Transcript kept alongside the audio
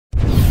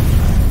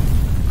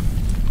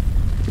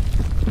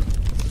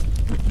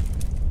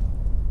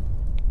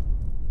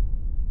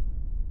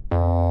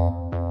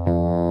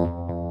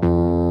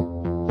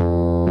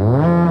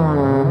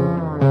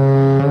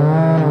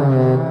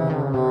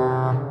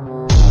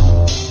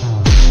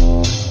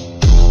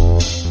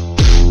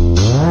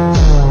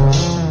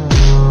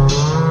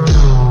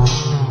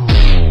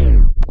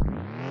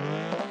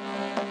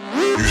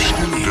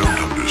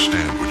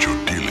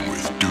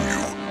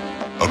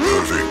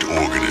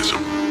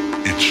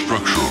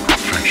structural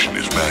perfection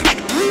is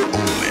matched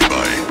only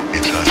by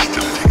its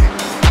hostility.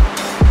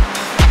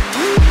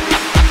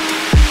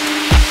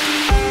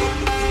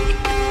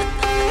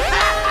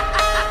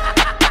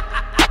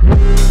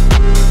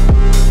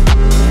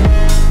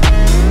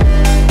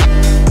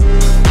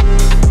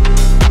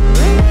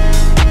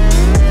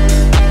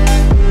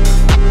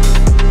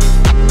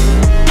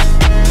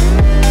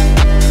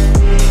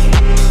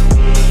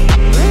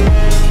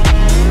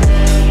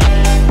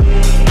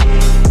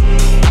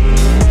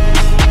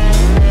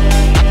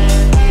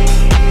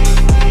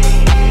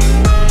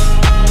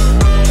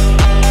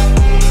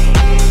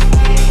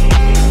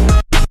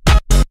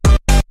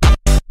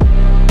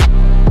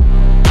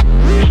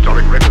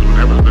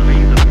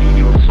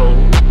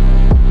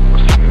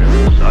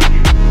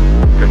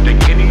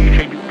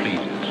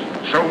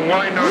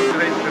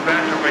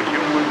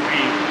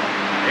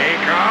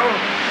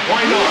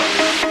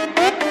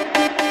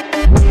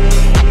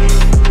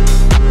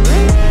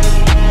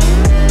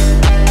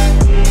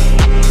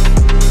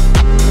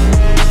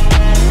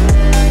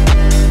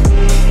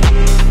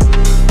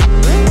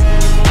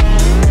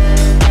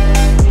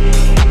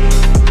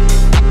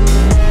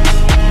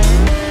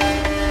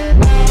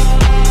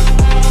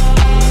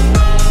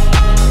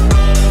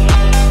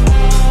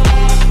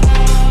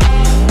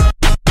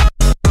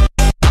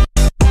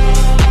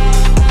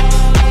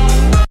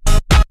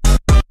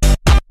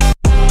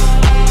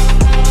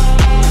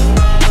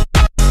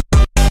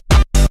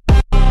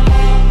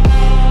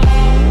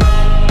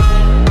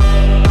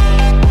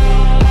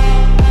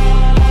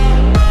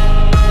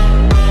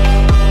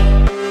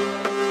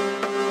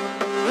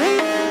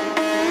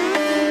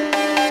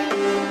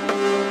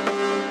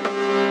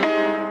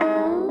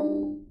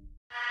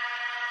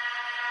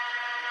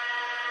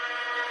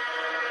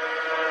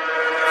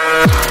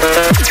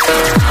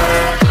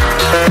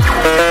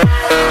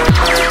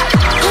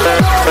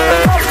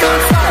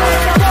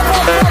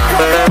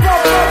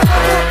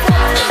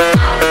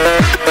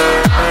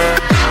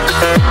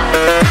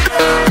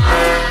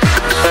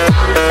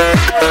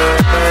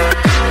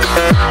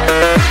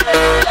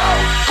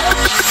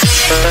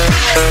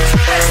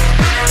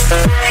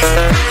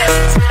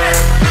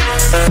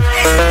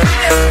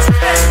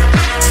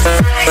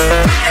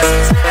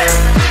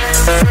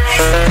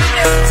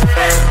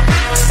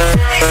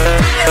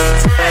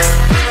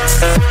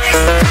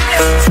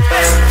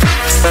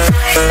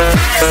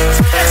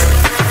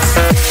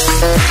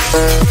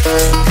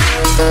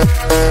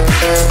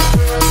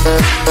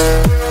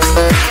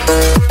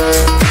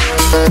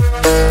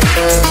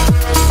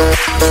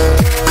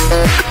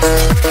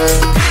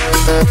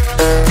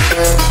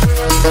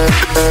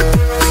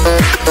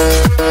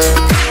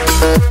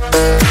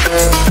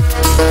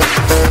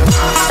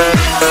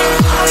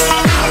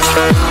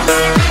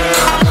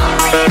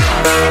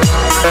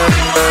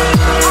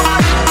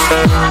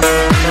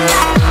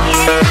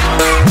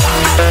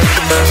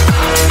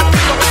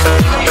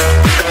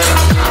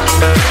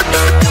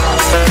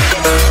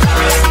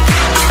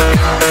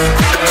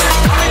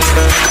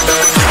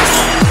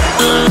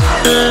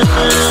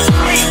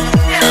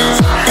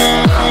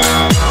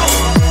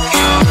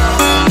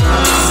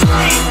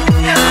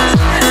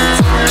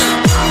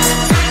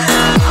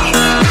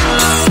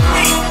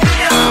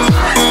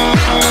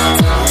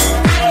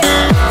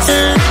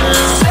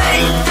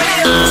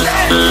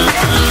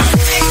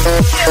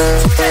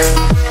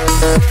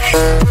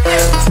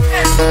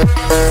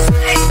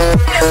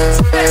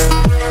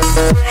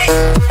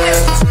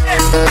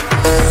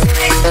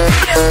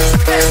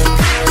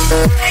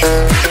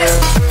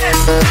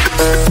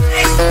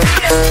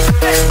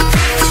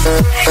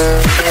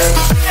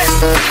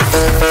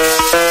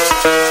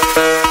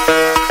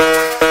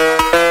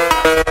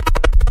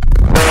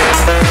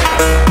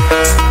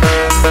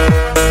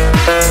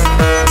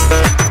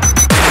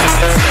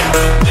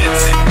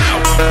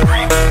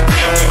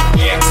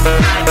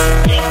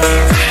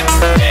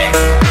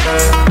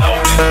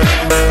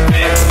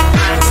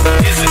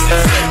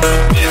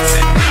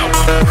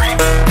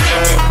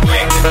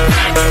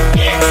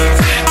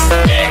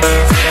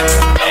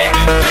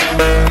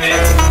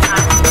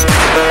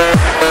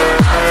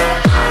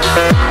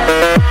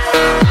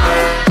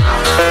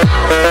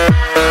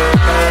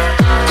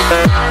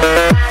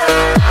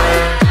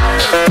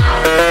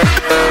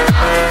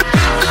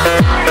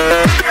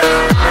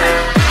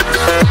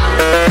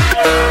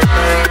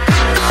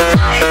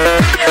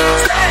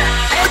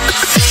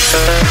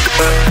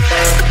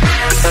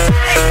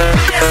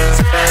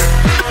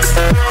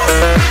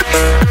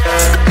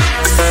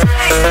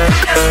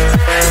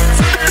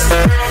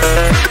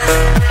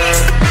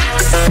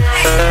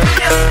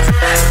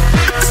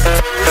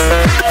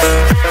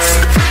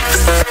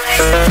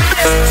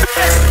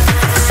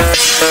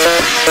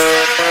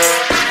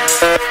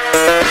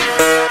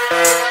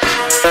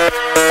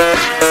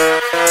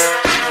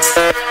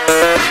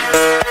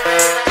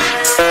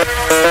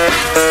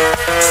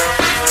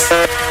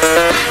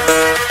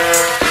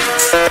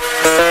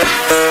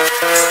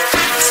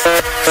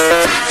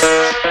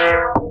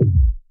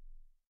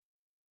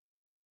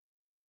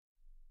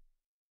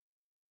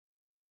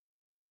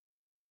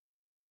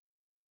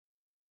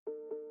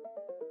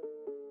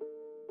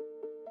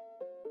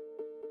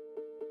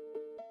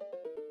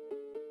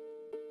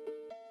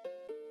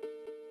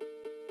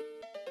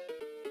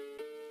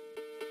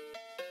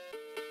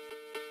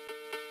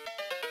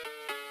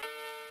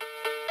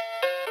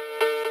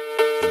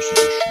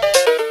 Like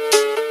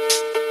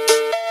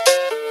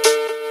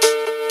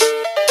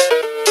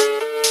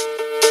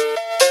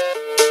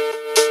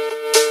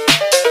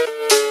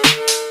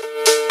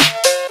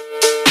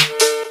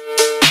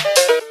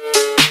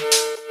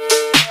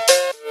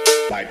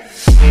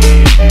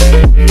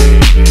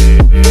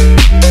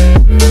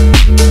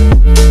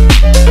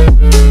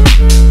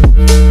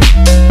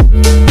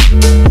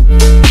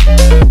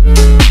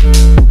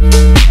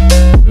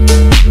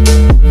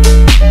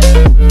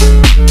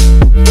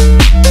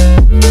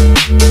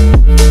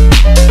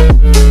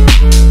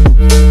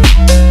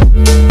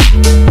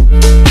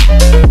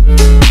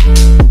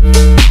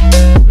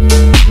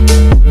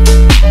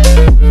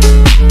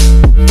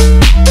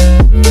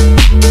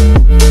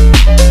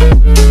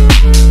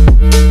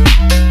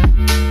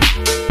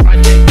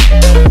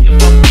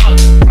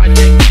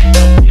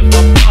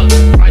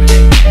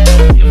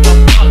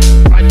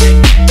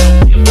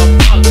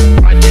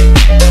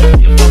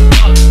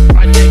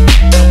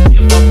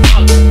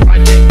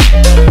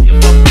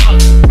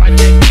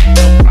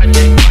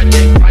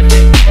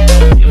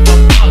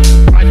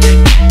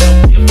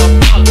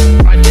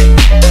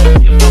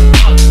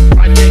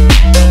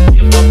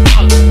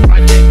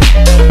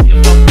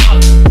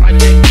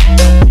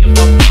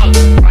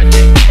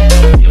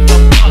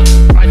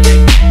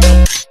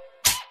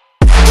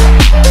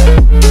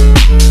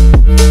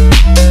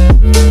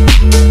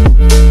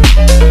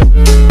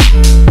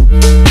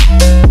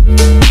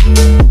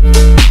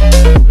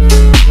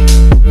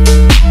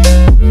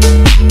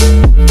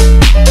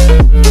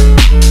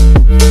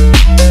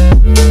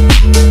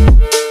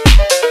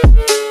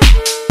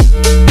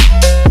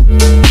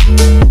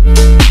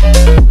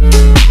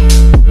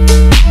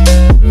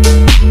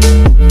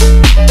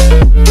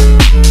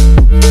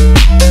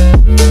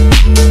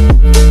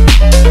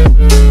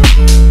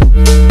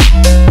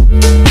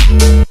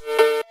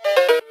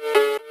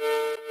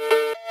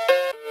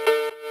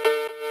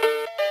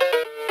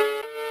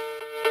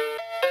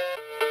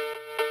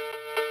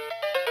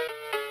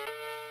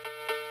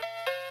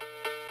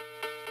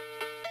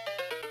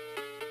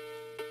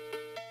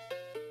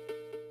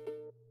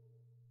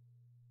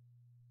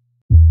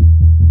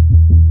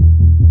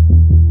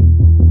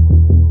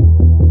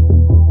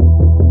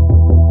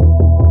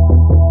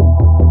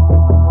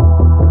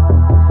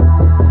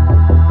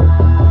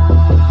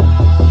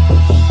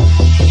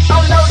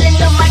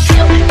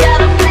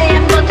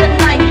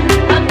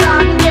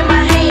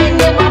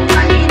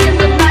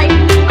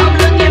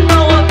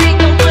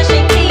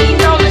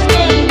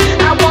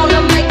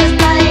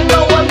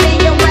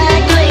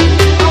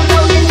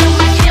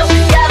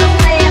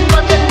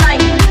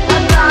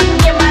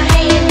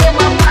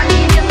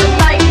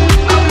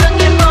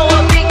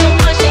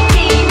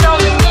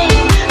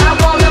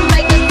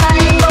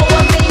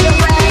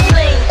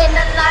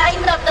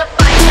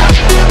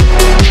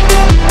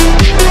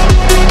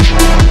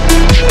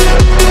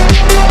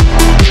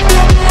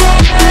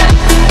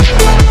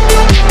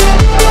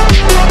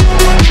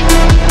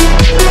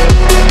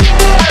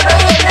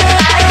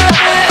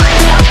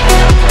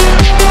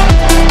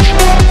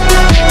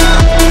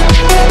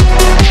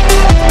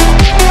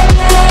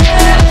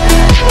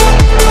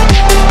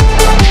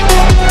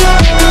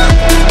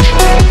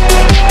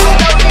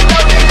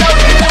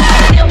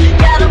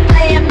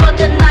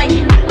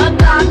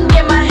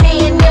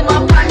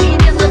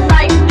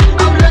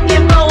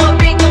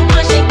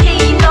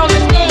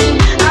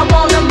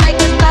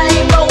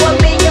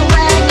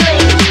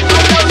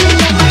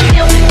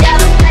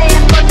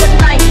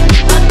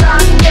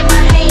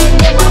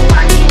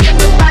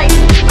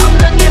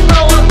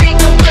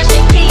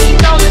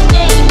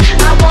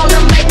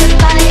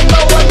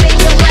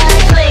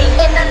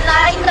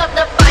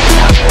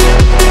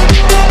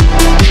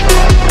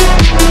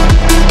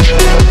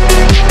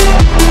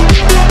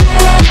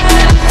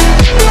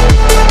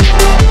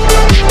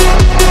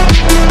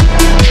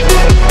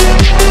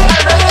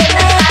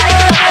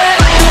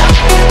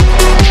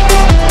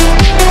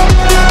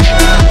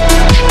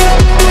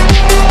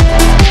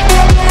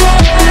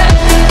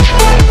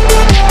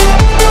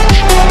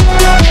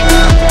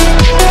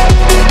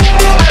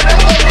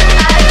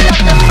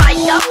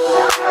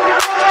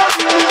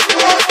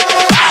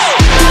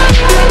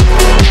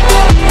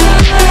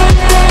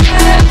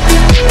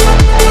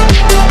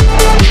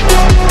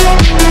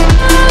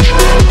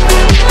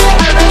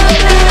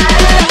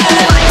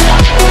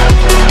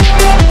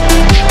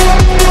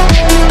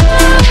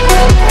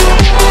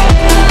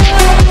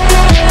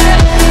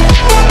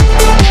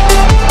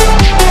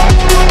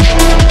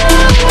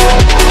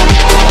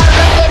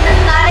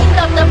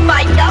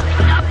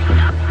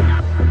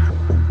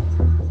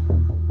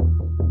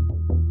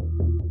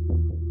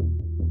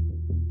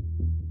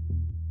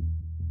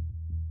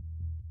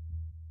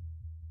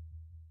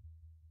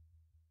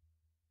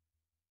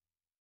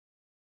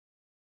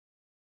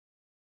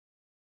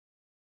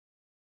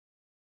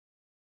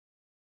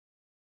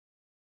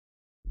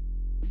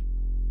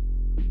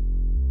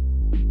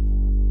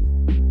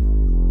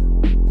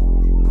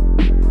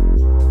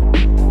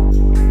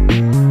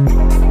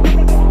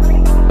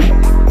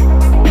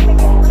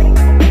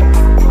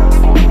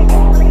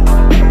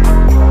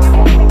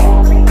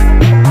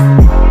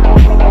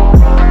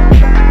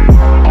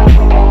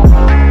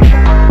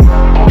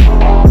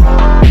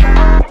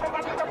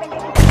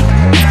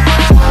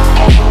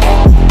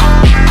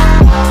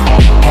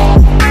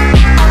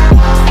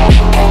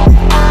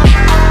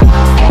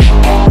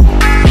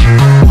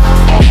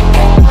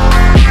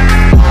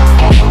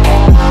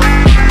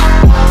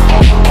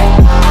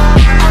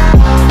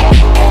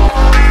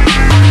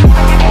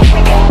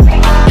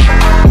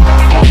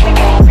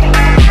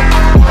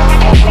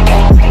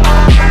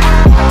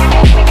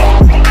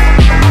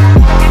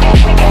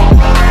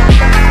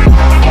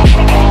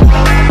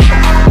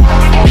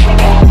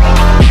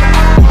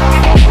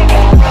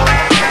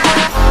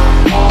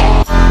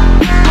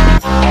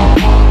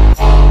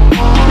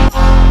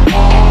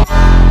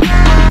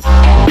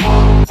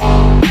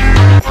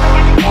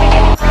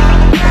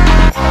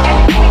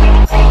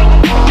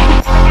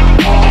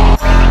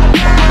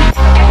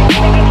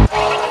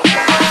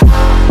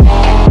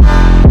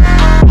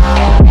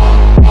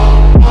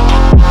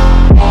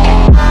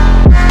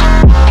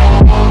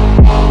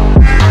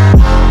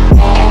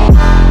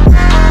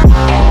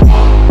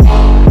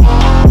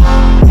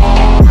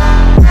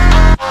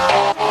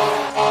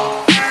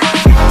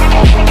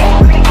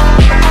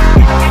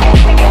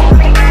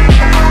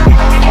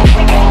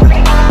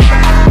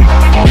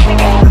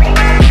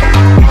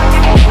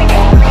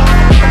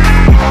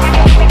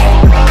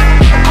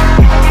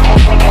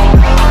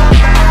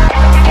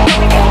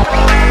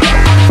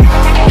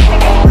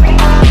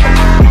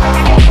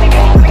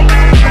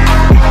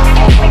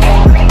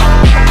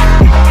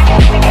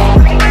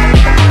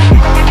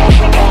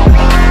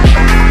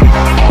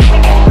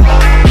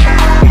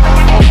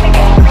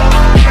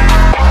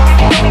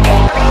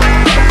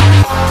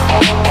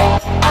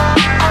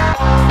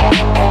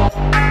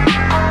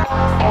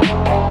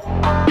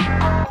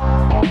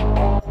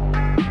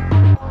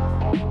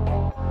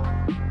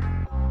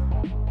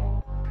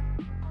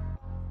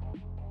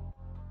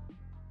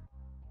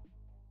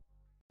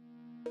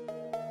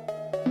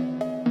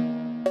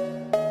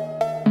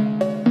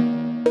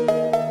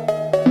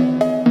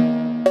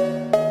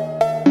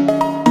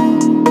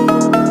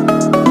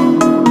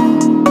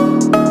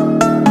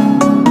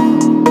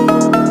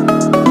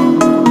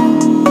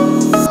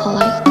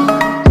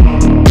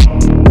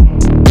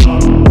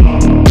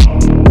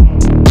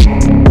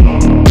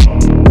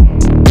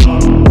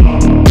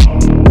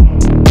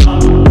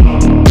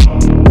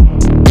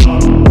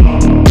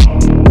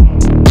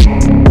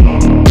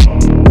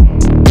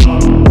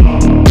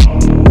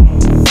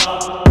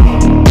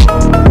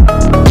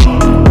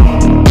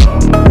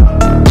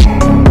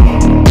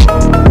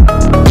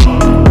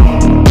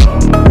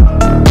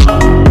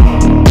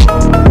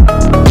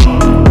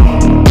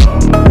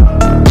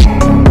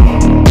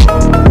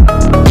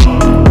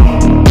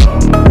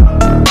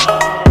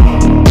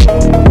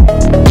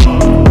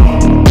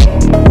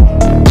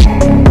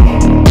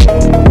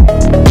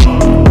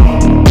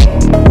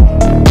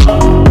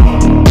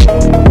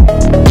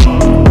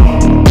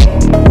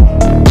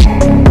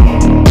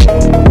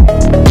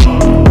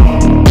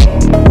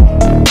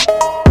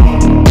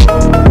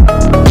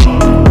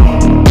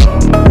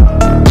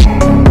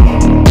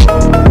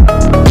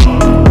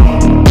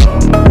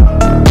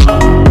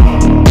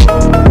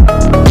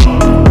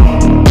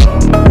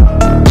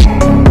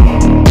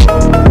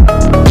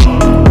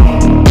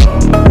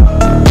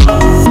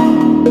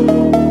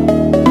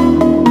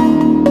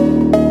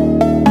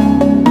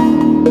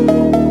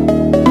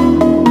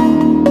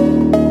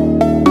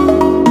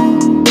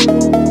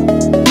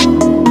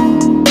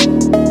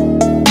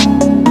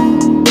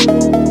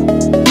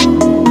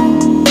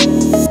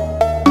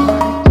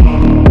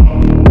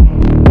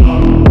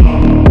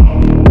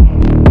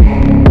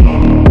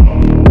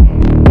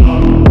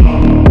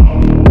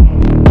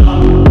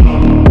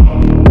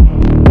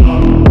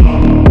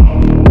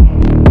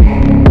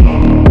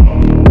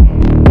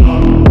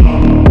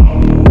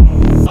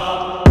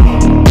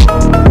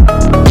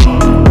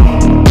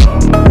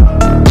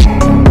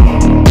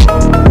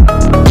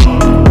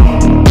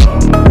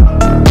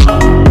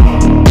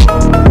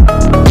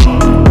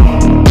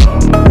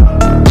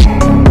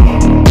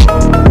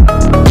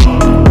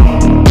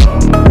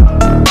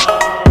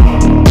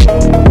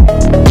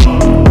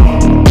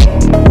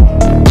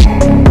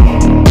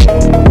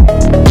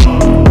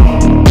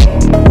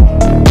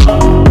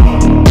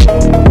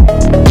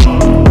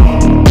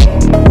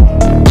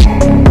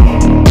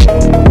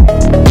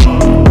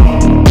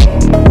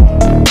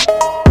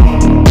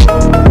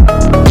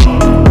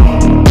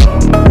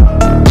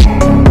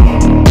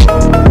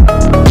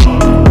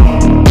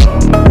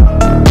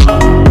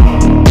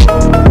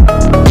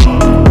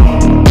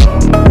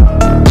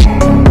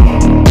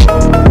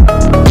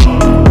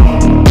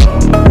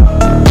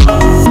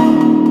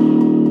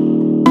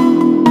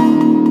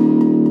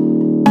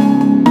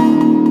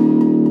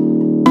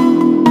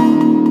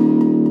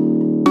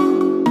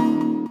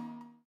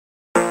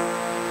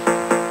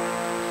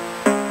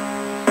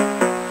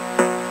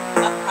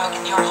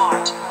your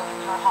heart.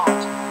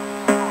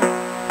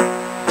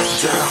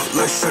 Down,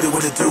 like shorty,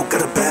 what it do?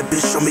 Got a bad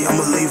bitch, show me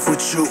I'ma leave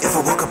with you. If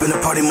I walk up in the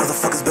party,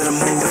 motherfuckers better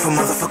move. If a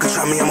motherfucker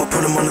try me, I'ma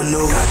put him on the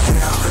news. Goddamn,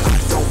 I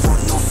don't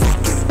want no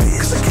fucking bitch,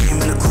 cause I came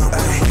in the club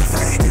with a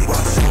motherfucking stick.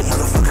 Watch out,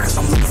 motherfucker, cause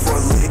I'm looking for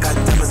a lick. Got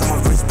diamonds on my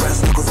wrist,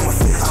 brass knuckles on my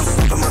fist. I'm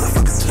slapping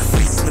motherfuckers in the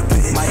face in the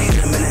pit. Might hit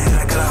him in the head,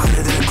 I got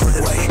 100 in the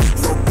clip. Wait,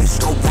 little bitch,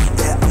 don't want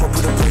that. I'ma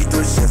put a blade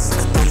through his chest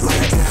like a thumb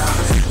like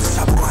down. The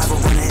chopper gon' have a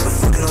running, but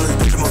fucking on this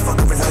bitch, I'ma fuck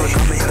her and never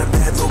coming. Got a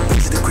bad little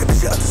bitch in the crib, and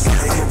she up to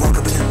slide. I'ma walk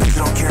up in this bitch,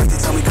 I don't care if they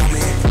tell me come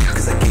in.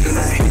 Cause I gave in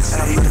this bitch,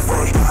 and I'm looking for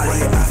a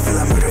body. I feel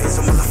like murder is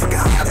a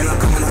motherfucking hobby. And I'm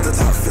coming off the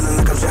top, feeling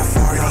like I'm Jeff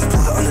Fardy. I'm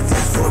pulled on the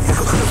dance floor,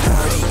 broke up in the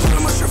party. Put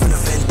on my shirt from the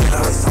vendetta.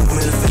 I'm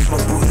in the face, my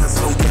boot nuts,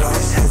 don't get off.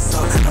 Heads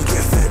up, I'm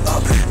getting fed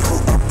up. Pull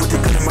up with the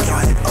gun and mark your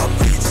head up,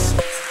 bitch.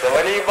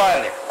 Завали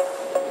ебальник.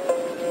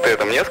 Ты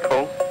это мне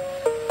сказал?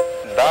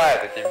 Да,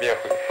 это тебе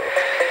хуй.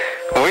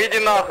 Выйди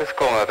нахуй с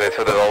комнаты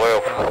отсюда,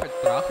 долбоёб.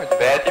 Да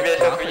я тебе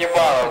сейчас в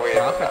ебало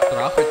выйду.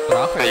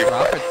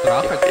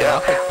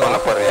 Ладно,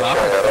 парни, я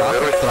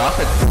разберусь.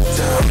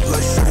 Down,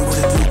 like shorty, what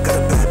it do? Got a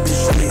bad bitch,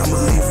 show me I'ma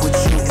leave with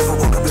you. If I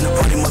walk up in the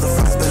party,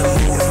 motherfuckers better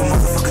move. If a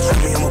motherfucker try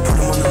me, I'ma put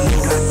him on the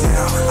news.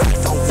 Goddamn, I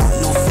don't want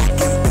no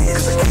fucking bitch,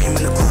 cause I came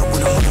in the club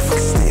with a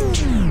motherfucking stick.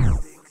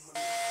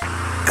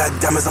 Got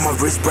diamonds on my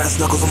wrist, brass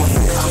knuckles on my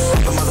fist. I'm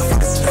slapping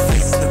motherfuckers in the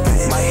face in the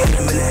pit. Might hit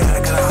him in the head, I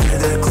got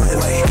 100 in the clip.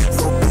 Wait,